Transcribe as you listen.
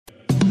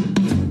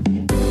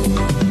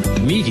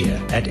Media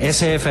at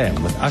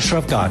SAFM with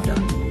Ashraf Garda.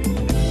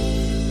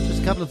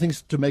 Just a couple of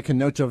things to make a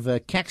note of.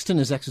 Caxton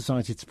has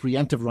exercised its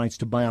preemptive rights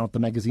to buy out the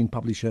magazine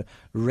publisher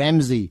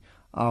Ramsey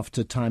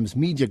after Times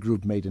Media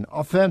Group made an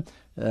offer.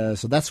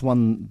 So that's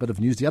one bit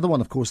of news. The other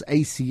one, of course,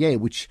 ACA,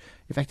 which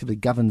effectively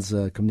governs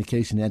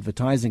communication and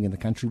advertising in the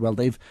country. Well,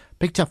 they've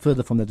picked up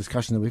further from the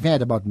discussion that we've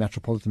had about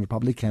Metropolitan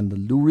Republic and the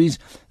Loories.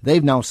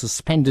 They've now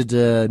suspended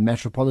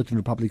Metropolitan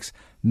Republic's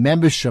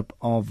membership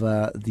of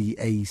the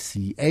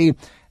ACA.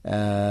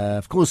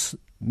 Of course,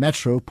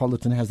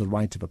 Metropolitan has the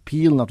right of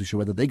appeal. Not too sure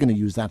whether they're going to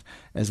use that.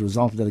 As a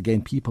result of that,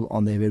 again, people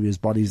on their various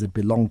bodies that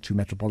belong to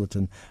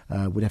Metropolitan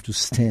would have to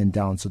stand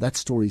down. So that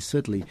story is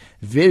certainly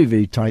very,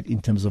 very tight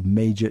in terms of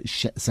major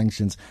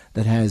sanctions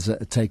that has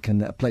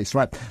taken place.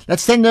 Right,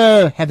 let's then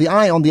have the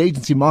eye on the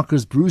agency,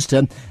 Marcus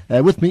Brewster.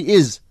 With me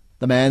is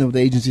the man who the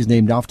agency is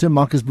named after,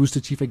 Marcus Brewster,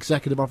 Chief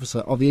Executive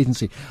Officer of the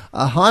agency.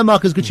 Hi,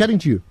 Marcus. Good chatting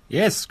to you.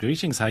 Yes,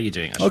 greetings. How are you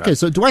doing, Ashraf? Okay,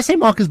 so do I say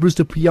Marcus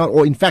Brewster PR,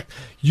 or in fact,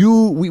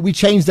 we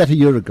changed that a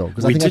year ago?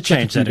 We did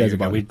change that a year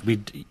ago.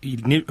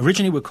 We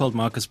originally were called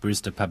Marcus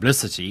Brewster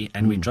Publicity,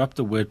 and we dropped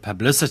the word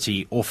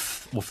publicity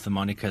off the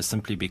moniker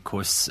simply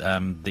because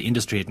the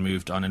industry had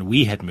moved on, and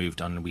we had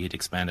moved on, and we had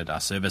expanded our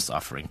service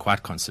offering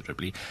quite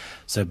considerably.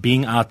 So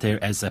being out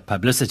there as a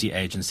publicity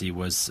agency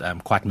was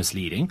quite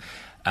misleading.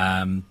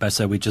 But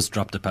so we just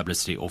dropped the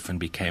publicity off and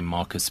became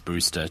Marcus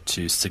Brewster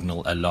to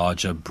signal a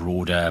larger,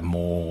 broader,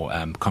 more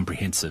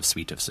comprehensive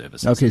suite of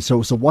services. Okay,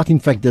 so what in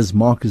fact does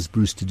Marcus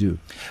Brewster do?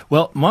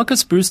 Well,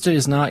 Marcus Brewster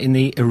is now in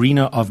the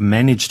arena of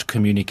managed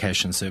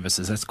communication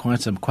services. That's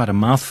quite a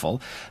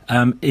mouthful.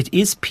 It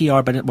is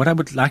PR, but what I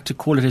would like to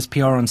call it is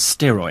PR on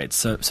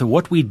steroids. So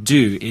what we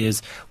do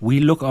is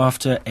we look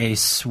after a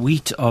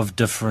suite of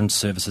different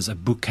services, a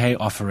bouquet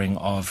offering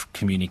of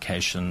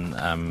communication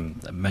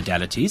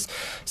modalities,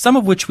 some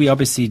of which we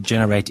obviously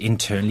generate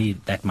internally.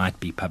 That might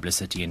be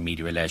publicity and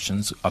media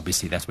relations.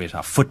 Obviously, that's where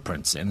our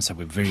footprint's in, so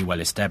we're very well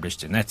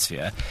established in that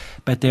sphere.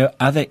 But there are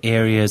other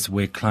areas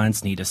where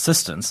clients need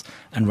assistance,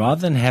 and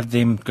rather than have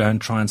them go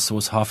and try and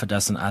source half a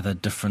dozen other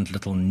different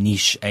little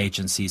niche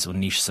agencies or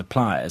niche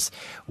suppliers,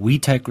 we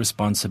take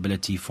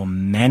responsibility for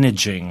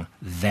managing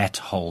that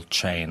whole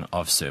chain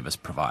of service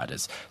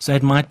providers. So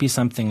it might be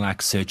something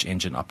like search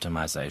engine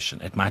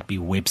optimization. It might be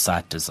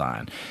website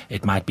design.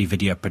 It might be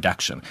video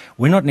production.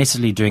 We're not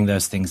necessarily doing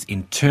those things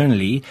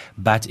internally,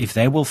 but if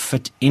they will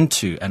fit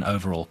into an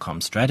overall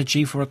comm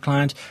strategy for a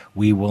client,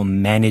 we will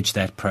manage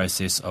that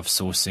process of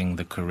sourcing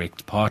the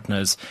correct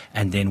partners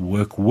and then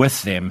work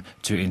with them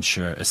to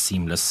ensure a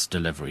seamless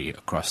delivery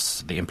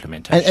across the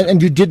implementation.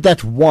 And you did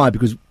that why?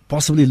 Because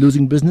possibly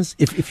losing business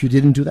if you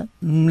didn't do that?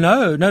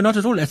 No, not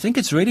at all. I think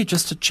it's really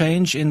just a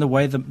change in the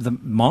way the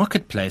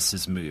marketplace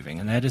is moving,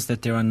 and that is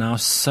that there are now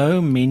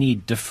so many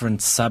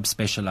different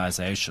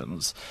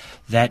subspecializations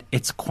that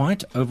it's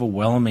quite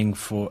overwhelming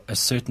for a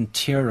certain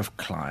tier of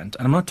client.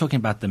 And I'm not talking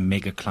about the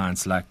mega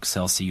clients like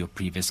Celsi, your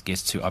previous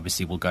guests, who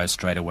obviously will go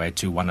straight away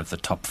to one of the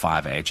top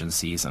 5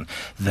 agencies, and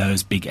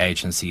those big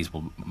agencies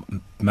will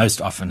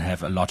most often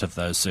have a lot of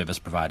those service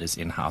providers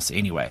in-house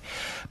anyway.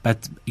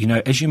 But,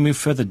 as you move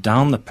further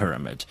down the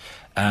pyramid,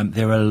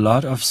 there are a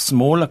lot of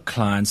smaller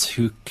clients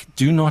who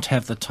do not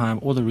have the time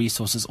or the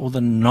resources or the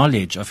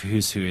knowledge of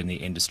who's who in the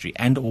industry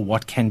and or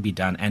what can be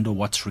done and or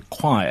what's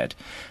required.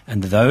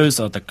 And those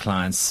are the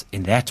clients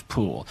in that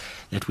pool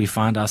that we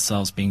find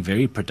ourselves being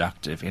very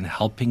productive in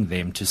helping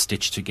them to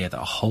stitch together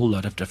a whole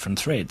lot of different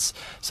threads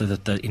so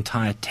that the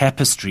entire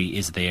tapestry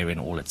is there in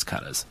all its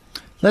colors.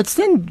 Let's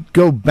then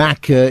go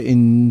back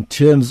in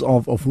terms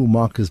of who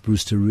Marcus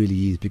Brewster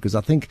really is, because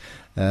I think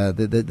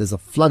there's a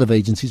flood of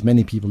agencies,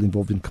 many people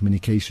involved in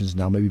communications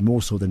now, maybe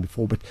more so than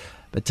before,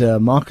 but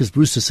Marcus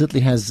Brewster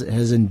certainly has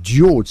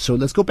endured. So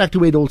let's go back to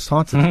where it all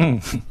started.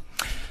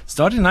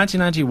 Started in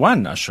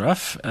 1991,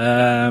 Ashraf,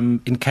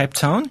 in Cape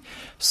Town.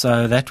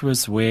 So that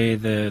was where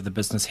the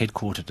business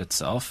headquartered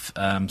itself.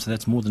 So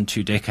that's more than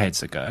 2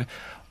 decades ago.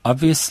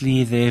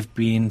 Obviously, there have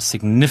been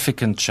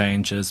significant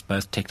changes,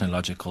 both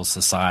technological,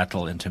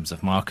 societal, in terms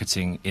of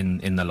marketing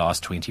in the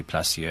last 20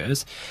 plus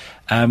years.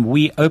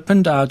 We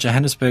opened our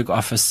Johannesburg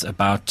office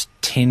about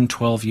 10,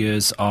 12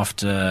 years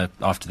after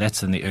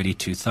that's in the early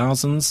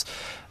 2000s.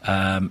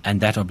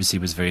 And that obviously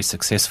was very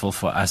successful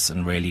for us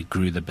and really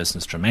grew the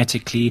business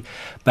dramatically.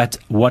 But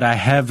what I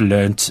have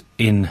learnt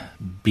in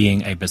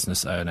being a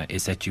business owner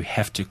is that you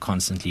have to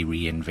constantly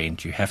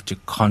reinvent. You have to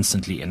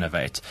constantly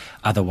innovate.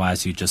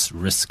 Otherwise, you just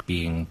risk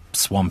being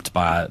swamped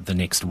by the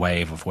next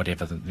wave of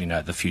whatever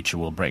the future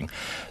will bring.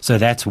 So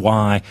that's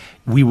why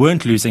we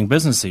weren't losing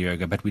business a year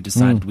ago, but we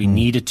decided we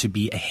needed to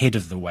be ahead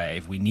of the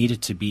wave. We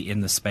needed to be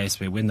in the space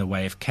where when the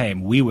wave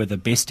came, we were the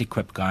best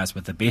equipped guys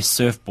with the best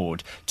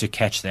surfboard to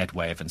catch that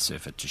wave and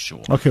surf it to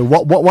shore. Okay,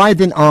 why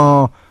then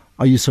are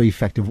you so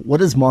effective? What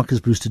does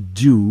Marcus Brewster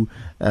do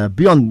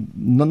beyond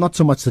not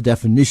so much the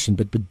definition,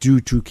 but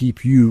do to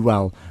keep you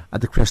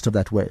at the crest of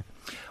that wave?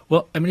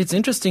 Well, I mean, it's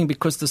interesting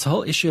because this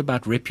whole issue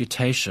about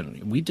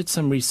reputation, we did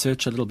some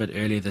research a little bit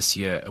earlier this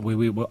year where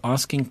we were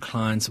asking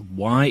clients,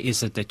 why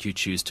is it that you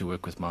choose to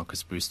work with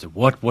Marcus Brewster?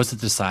 What was the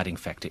deciding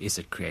factor? Is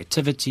it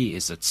creativity?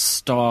 Is it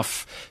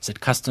staff? Is it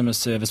customer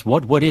service?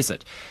 What is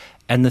it?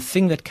 And the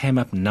thing that came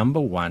up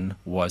number one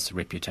was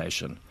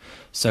reputation.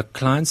 So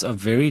clients are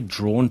very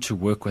drawn to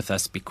work with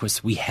us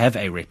because we have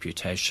a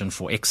reputation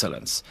for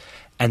excellence.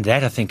 And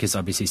that, I think, is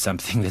obviously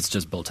something that's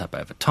just built up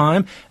over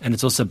time, and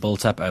it's also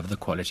built up over the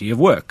quality of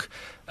work.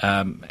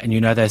 And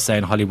they say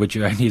in Hollywood,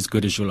 you're only as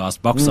good as your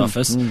last box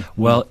office.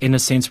 Well, in a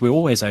sense, we're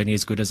always only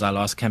as good as our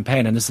last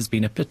campaign. And this has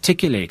been a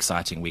particularly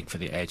exciting week for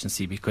the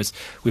agency because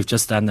we've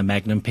just done the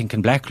Magnum Pink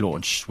and Black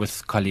launch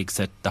with colleagues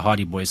at the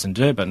Hardy Boys in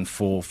Durban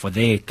for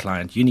their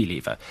client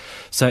Unilever.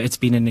 So it's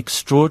been an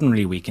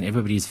extraordinary week, and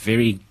everybody's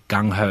very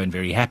gung-ho and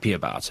very happy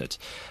about it.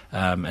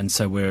 And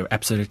so we're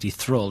absolutely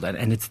thrilled.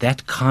 And it's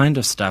that kind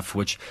of stuff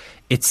which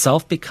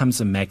itself becomes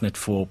a magnet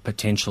for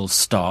potential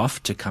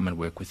staff to come and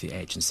work with the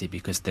agency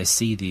because they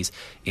see these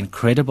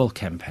incredible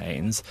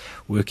campaigns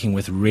working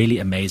with really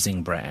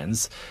amazing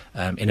brands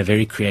in a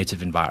very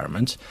creative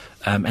environment.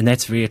 And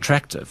that's very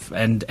attractive.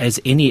 And as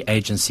any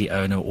agency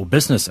owner or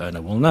business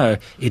owner will know,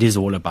 it is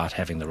all about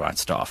having the right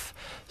staff.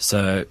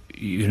 So,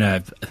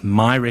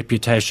 my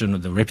reputation, or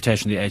the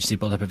reputation of the agency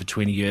built up over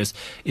 20 years,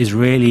 is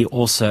really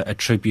also a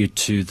tribute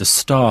to the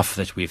staff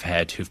that we've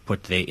had who've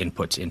put their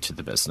input into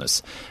the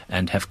business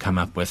and have come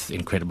up with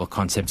incredible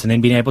concepts and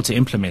then been able to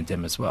implement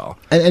them as well.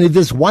 And if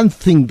there's one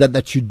thing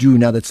that you do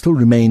now that still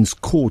remains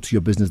core to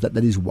your business, that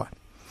is what?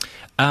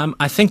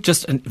 I think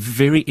just a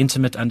very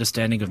intimate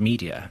understanding of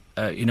media.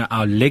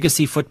 Our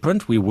legacy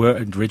footprint, we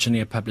were originally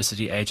a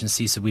publicity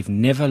agency, so we've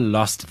never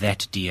lost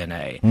that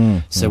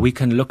DNA. So we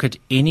can look at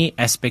any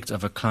aspect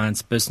of a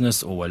client's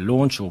business or a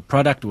launch or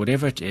product or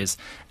whatever it is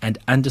and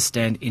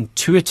understand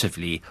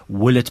intuitively,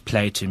 will it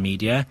play to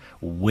media?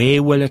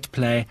 Where will it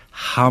play?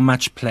 How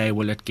much play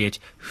will it get?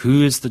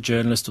 Who is the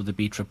journalist or the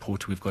beat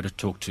reporter we've got to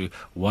talk to?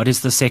 What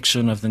is the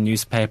section of the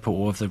newspaper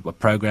or of the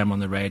program on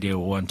the radio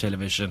or on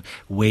television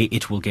where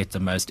it will get the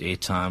most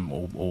airtime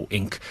or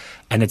ink?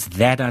 And it's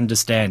that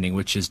understanding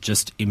which is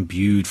just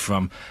imbued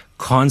from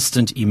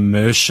constant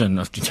immersion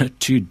of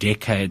 2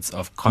 decades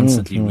of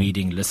constantly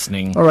reading,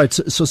 listening. All right,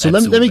 so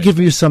let me give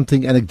you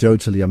something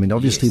anecdotally. I mean,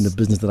 obviously in the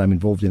business that I'm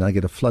involved in, I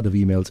get a flood of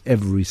emails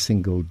every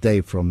single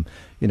day from,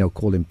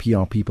 calling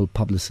PR people,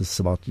 publicists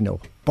about,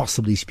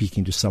 possibly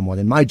speaking to someone.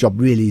 And my job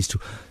really is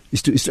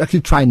to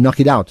actually try and knock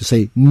it out, to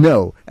say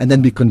no, and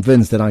then be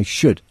convinced that I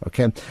should,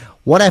 okay?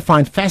 What I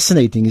find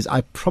fascinating is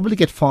I probably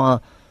get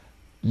far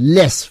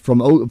less from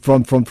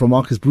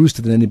Marcus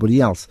Brewster than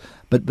anybody else.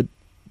 But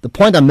the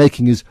point I'm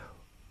making is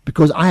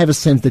because I have a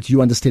sense that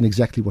you understand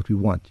exactly what we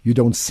want. You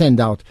don't send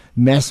out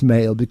mass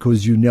mail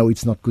because you know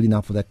it's not good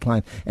enough for that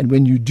client. And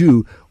when you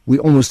do, we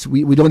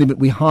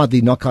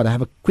hardly knock out. I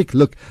have a quick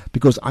look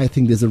because I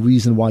think there's a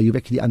reason why you've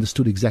actually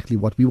understood exactly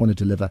what we want to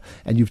deliver,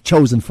 and you've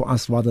chosen for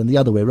us rather than the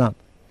other way around.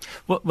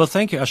 Well,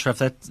 thank you, Ashraf.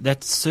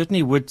 That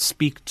certainly would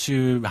speak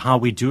to how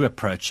we do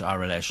approach our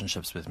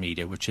relationships with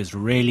media, which is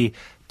really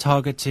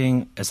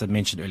targeting, as I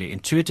mentioned earlier,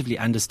 intuitively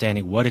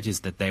understanding what it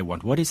is that they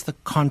want. What is the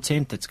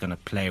content that's going to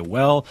play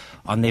well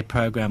on their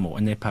program or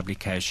in their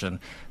publication,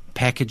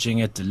 packaging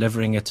it,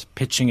 delivering it,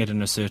 pitching it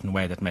in a certain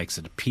way that makes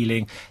it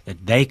appealing,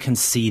 that they can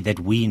see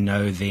that we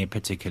know their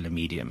particular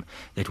medium,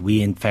 that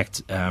we, in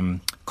fact,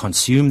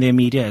 consume their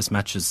media as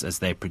much as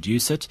they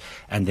produce it,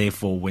 and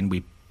therefore when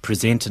we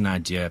present an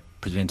idea,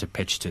 present a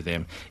pitch to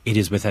them, it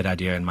is with that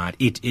idea in mind.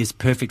 It is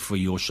perfect for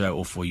your show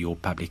or for your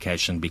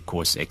publication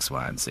because X,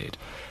 Y, and Z.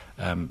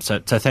 So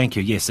thank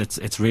you. Yes,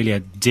 it's really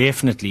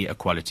definitely a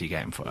quality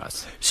game for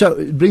us. So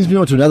it brings me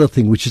on to another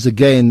thing, which is,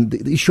 again,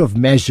 the issue of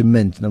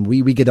measurement. And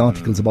we get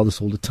articles about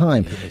this all the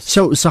time. Yes.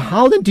 So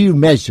how then do you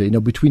measure,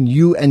 between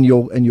you and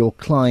your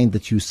client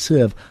that you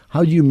serve,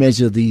 how do you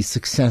measure the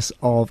success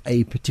of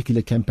a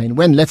particular campaign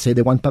when, let's say,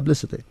 they want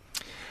publicity?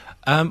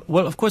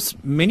 Well, of course,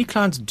 many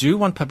clients do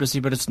want publicity,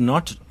 but it's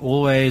not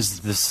always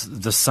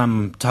the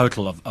sum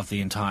total of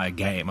the entire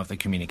game, of the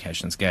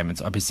communications game.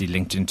 It's obviously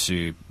linked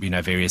into,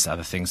 various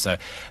other things. So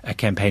a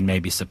campaign may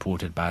be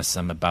supported by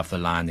some above the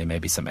line. There may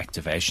be some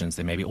activations.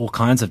 There may be all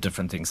kinds of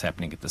different things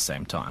happening at the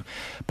same time.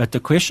 But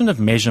the question of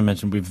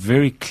measurement, and we're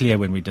very clear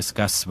when we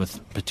discuss with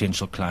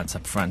potential clients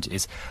up front,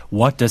 is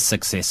what does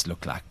success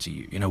look like to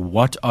you?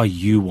 What are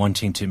you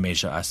wanting to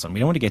measure us on? We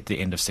don't want to get to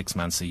the end of 6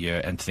 months, a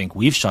year and think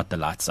we've shot the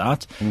lights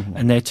out.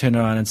 And they turn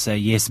around and say,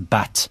 yes,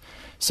 but.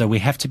 So we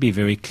have to be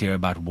very clear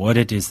about what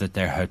it is that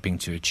they're hoping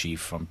to achieve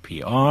from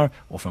PR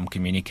or from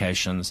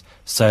communications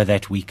so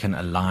that we can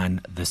align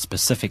the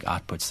specific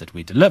outputs that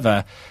we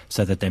deliver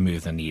so that they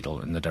move the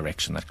needle in the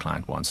direction that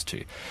client wants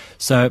to.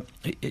 So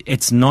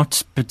it's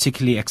not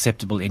particularly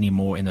acceptable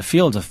anymore in the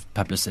field of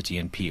publicity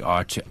and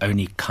PR to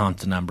only count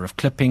the number of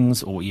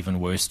clippings, or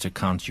even worse, to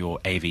count your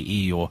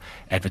AVE or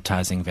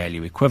advertising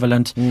value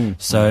equivalent.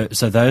 So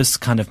those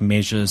kind of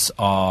measures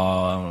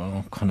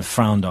are kind of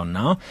frowned on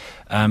now.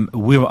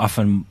 we're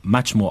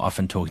much more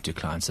often talking to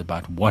clients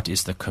about what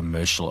is the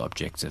commercial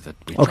objective that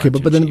we're Okay, trying to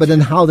but achieve. then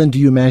how then do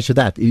you measure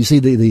that? You see,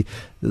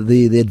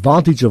 the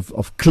advantage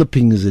of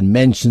clippings and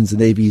mentions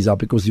and AVs are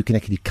because you can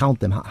actually count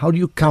them. How do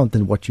you count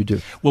then what you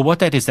do? Well, what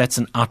that is, that's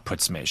an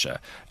outputs measure.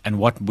 And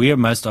what we're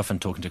most often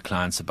talking to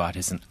clients about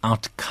is an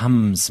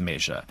outcomes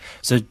measure.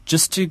 So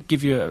just to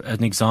give you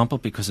an example,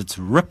 because it's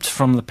ripped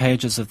from the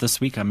pages of this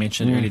week, I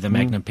mentioned earlier the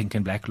Magnum Pink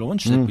and Black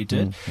launch that we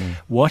did.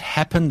 What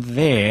happened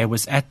there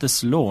was at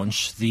this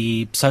launch,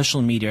 the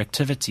social media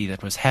activity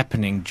that was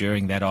happening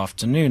during that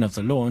afternoon of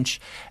the launch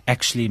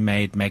actually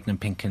made Magnum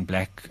Pink and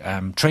Black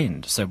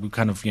trend. So we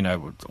kind of,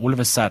 all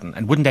of a sudden,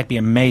 and wouldn't that be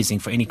amazing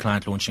for any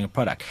client launching a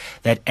product,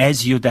 that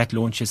as that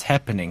launch is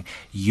happening,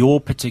 your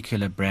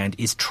particular brand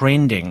is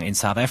trending in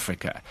South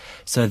Africa.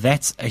 So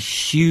that's a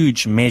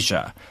huge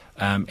measure.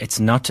 It's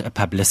not a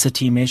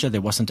publicity measure.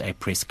 There wasn't a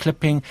press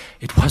clipping.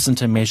 It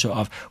wasn't a measure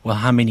of, well,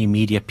 how many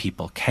media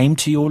people came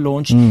to your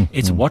launch.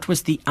 It's what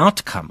was the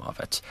outcome of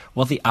it.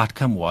 Well, the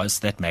outcome was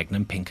that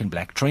Magnum Pink and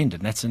Black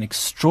trended. And that's an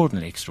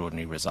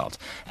extraordinary result.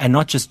 And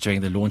not just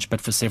during the launch, but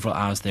for several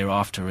hours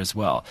thereafter as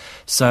well.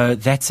 So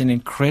that's an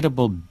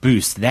incredible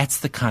boost. That's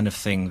the kind of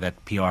thing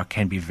that PR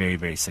can be very,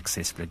 very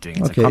successful at doing.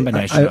 It's a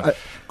combination of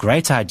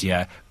great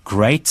idea,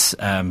 great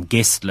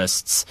guest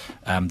lists,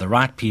 the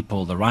right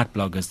people, the right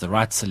bloggers, the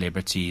right celebrities.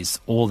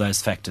 All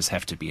those factors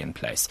have to be in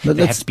place.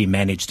 They have to be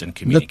managed and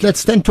communicated.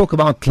 Let's then talk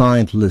about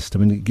client list. I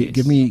mean,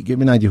 give me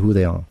an idea who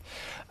they are.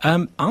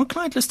 Our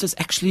client list has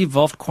actually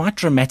evolved quite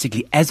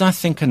dramatically, as I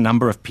think a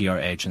number of PR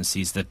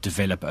agencies that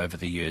develop over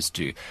the years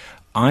do.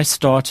 I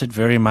started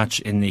very much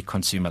in the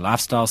consumer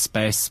lifestyle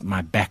space.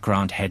 My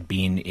background had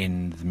been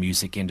in the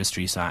music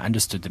industry, so I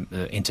understood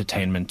the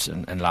entertainment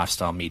and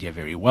lifestyle media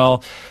very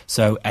well.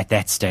 So at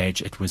that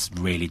stage, it was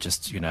really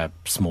just,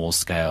 small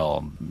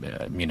scale,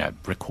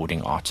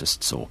 recording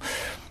artists or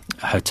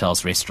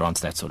hotels,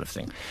 restaurants, that sort of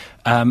thing.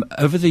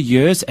 Over the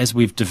years, as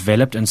we've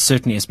developed, and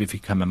certainly as we've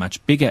become a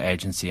much bigger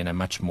agency and a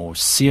much more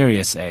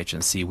serious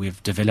agency,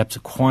 we've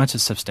developed quite a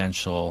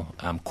substantial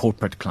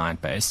corporate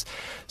client base.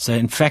 So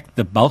in fact,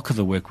 the bulk of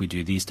the work we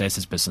do these days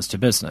is business to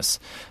business.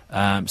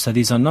 So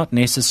these are not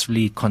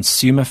necessarily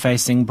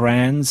consumer-facing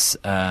brands.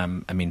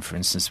 For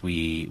instance,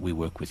 we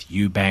work with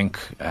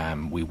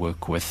Ubank. We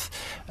work with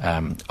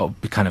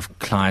kind of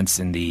clients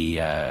in the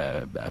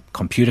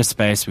computer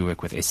space. We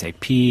work with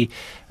SAP.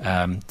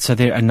 So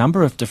there are a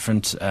number of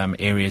different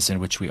areas in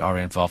which we are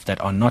involved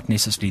that are not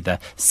necessarily the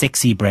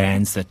sexy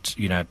brands that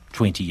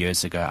 20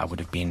 years ago I would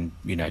have been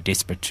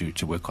desperate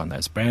to work on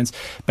those brands,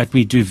 but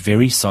we do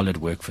very solid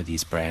work for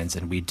these brands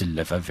and we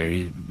deliver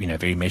very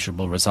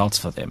measurable results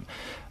for them.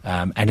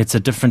 And it's a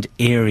different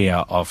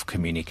area of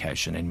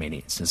communication in many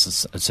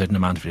instances. A certain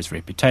amount of it is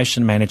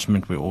reputation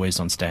management. We're always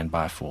on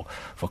standby for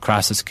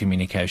crisis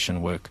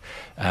communication work.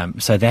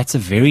 So that's a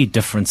very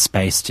different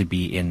space to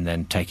be in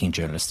than taking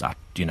journalists out,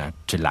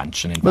 to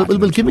lunch and inviting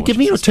them to give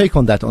me your take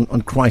on that,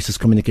 on crisis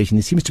communication.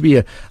 It seems to be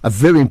a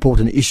very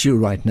important issue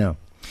right now.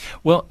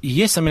 Well,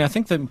 yes. I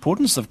think the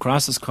importance of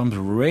crisis comms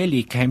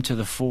really came to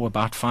the fore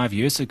about 5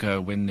 years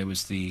ago when there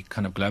was the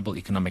kind of global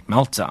economic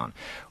meltdown,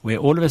 where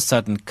all of a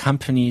sudden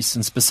companies,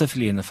 and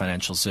specifically in the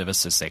financial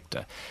services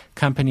sector,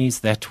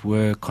 companies that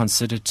were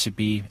considered to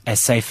be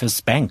as safe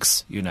as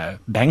banks,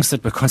 banks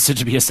that were considered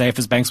to be as safe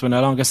as banks were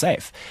no longer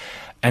safe.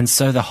 And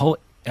so the whole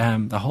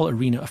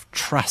arena of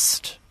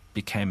trust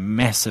became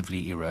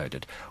massively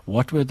eroded.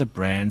 What were the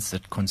brands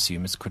that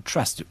consumers could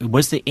trust?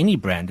 Was there any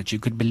brand that you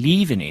could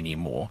believe in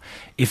anymore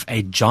if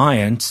a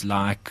giant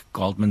like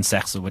Goldman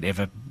Sachs or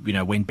whatever,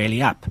 went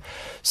belly up?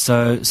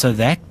 So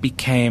that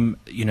became,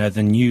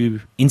 the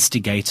new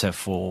instigator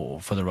for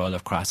the role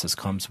of crisis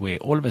comms, where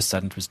all of a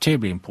sudden it was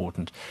terribly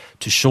important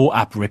to shore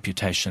up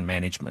reputation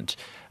management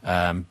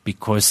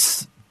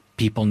because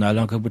people no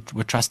longer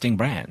were trusting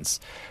brands.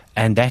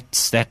 And that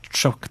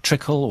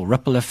trickle or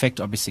ripple effect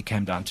obviously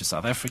came down to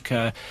South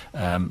Africa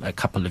a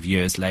couple of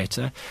years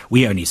later.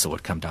 We only saw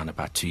it come down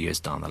about 2 years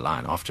down the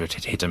line after it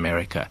had hit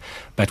America.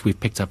 But we've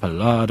picked up a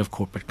lot of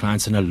corporate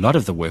clients, and a lot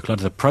of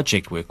the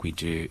project work we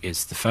do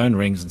is the phone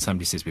rings and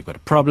somebody says we've got a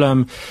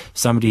problem.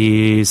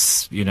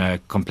 Somebody's,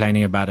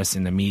 complaining about us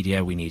in the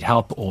media. We need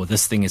help. Or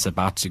this thing is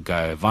about to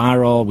go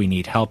viral. We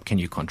need help. Can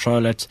you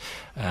control it?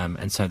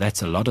 And so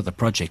that's a lot of the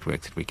project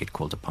work that we get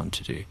called upon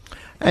to do.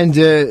 And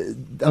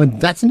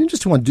that's an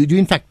interesting one. Do you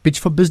in fact pitch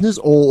for business,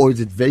 or is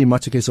it very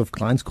much a case of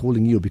clients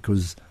calling you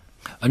because?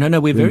 Oh, no,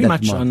 we're very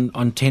much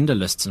on tender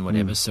lists and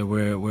whatever. So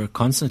we're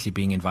constantly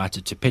being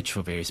invited to pitch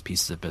for various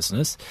pieces of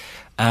business.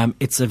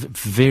 It's a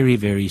very,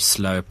 very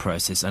slow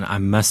process, and I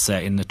must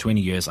say, in the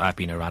 20 years I've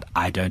been around,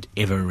 I don't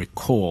ever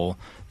recall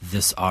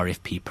this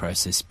RFP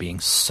process being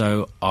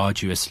so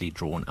arduously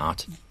drawn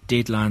out.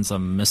 Deadlines are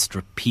missed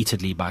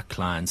repeatedly by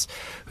clients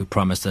who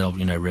promise they'll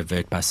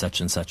revert by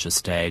such and such a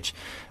stage.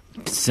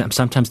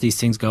 Sometimes these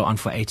things go on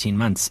for 18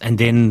 months and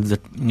then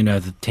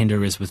the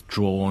tender is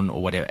withdrawn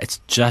or whatever.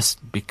 It's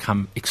just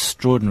become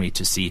extraordinary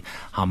to see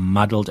how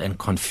muddled and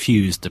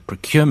confused the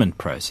procurement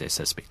process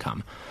has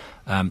become.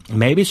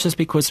 Maybe it's just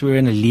because we're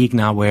in a league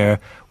now where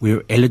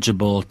we're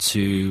eligible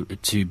to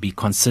be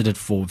considered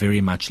for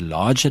very much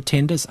larger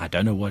tenders. I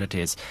don't know what it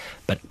is,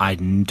 but I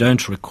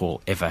don't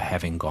recall ever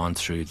having gone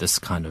through this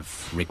kind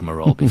of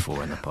rigmarole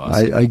before in the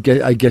past.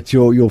 I get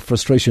your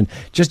frustration.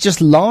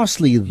 Just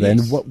lastly, then,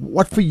 Yes.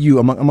 what for you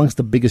amongst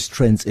the biggest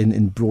trends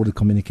in broader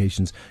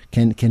communications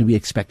can we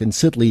expect, and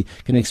certainly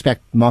can we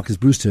expect Marcus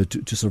Brewster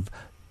to sort of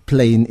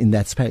play in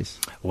that space?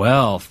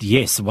 Well,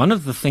 yes. One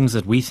of the things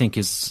that we think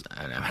is,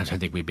 I don't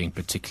think we're being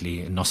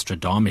particularly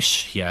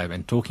Nostradamus here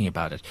and talking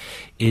about it,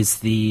 is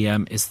the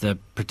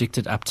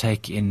predicted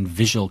uptake in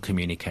visual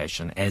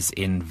communication, as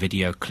in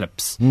video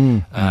clips.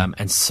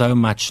 And so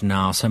much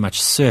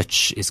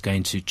search is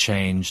going to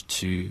change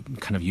to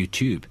kind of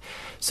YouTube.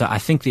 So I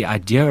think the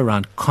idea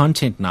around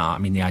content now,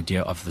 the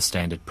idea of the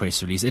standard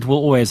press release, it will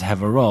always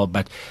have a role,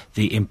 but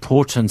the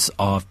importance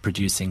of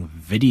producing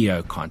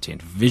video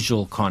content,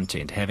 visual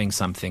content, having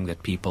something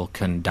that people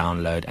can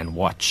download and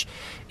watch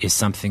is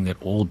something that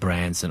all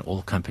brands and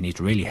all companies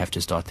really have to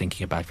start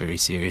thinking about very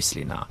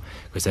seriously now,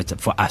 because that,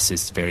 for us,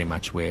 is very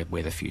much where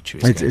the future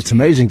is. It's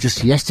amazing.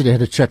 Just yesterday I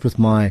had a chat with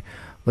my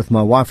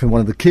wife and one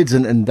of the kids,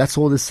 and that's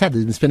all they said.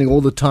 They've been spending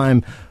all the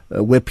time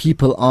where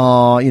people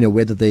are,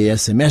 whether they're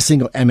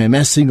SMSing or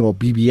MMSing or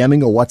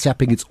BBMing or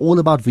WhatsApping. It's all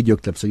about video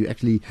clips. So you're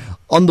actually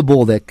on the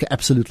ball there.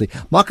 Absolutely.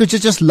 Marcus,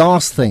 just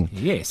last thing.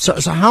 Yes.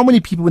 So how many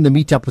people when they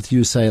meet up with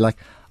you say, like,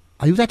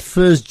 are you that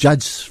first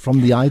judge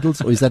from the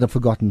Idols, or is that a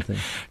forgotten thing?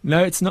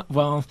 No, it's not.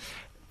 Well,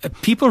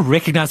 people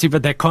recognize me,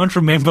 but they can't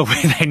remember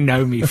where they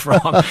know me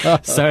from.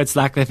 So it's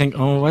like they think,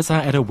 oh, was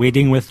I at a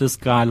wedding with this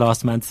guy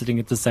last month sitting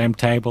at the same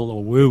table,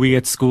 or were we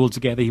at school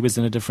together? He was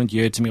in a different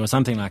year to me, or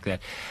something like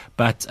that.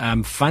 But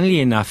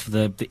funnily enough,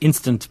 the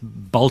instant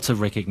bolt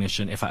of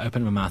recognition, if I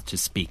open my mouth to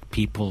speak,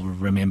 people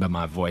remember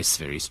my voice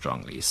very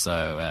strongly.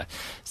 So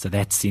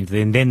that seems,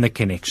 then the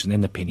connection, then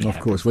the penny Of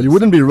happens. course. Well, you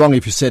wouldn't be wrong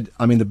if you said,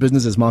 I'm in the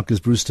business as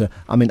Marcus Brewster.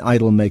 I'm an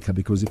idol maker,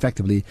 because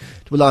effectively,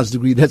 to a large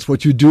degree, that's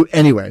what you do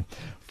anyway.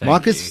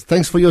 Marcus,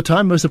 thanks for your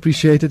time. Most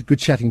appreciated. Good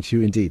chatting to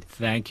you indeed.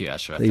 Thank you,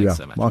 Ashraf. There you Thanks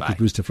are. so much. Marcus Bye.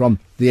 Brewster from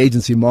the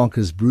agency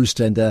Marcus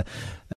Brewster. And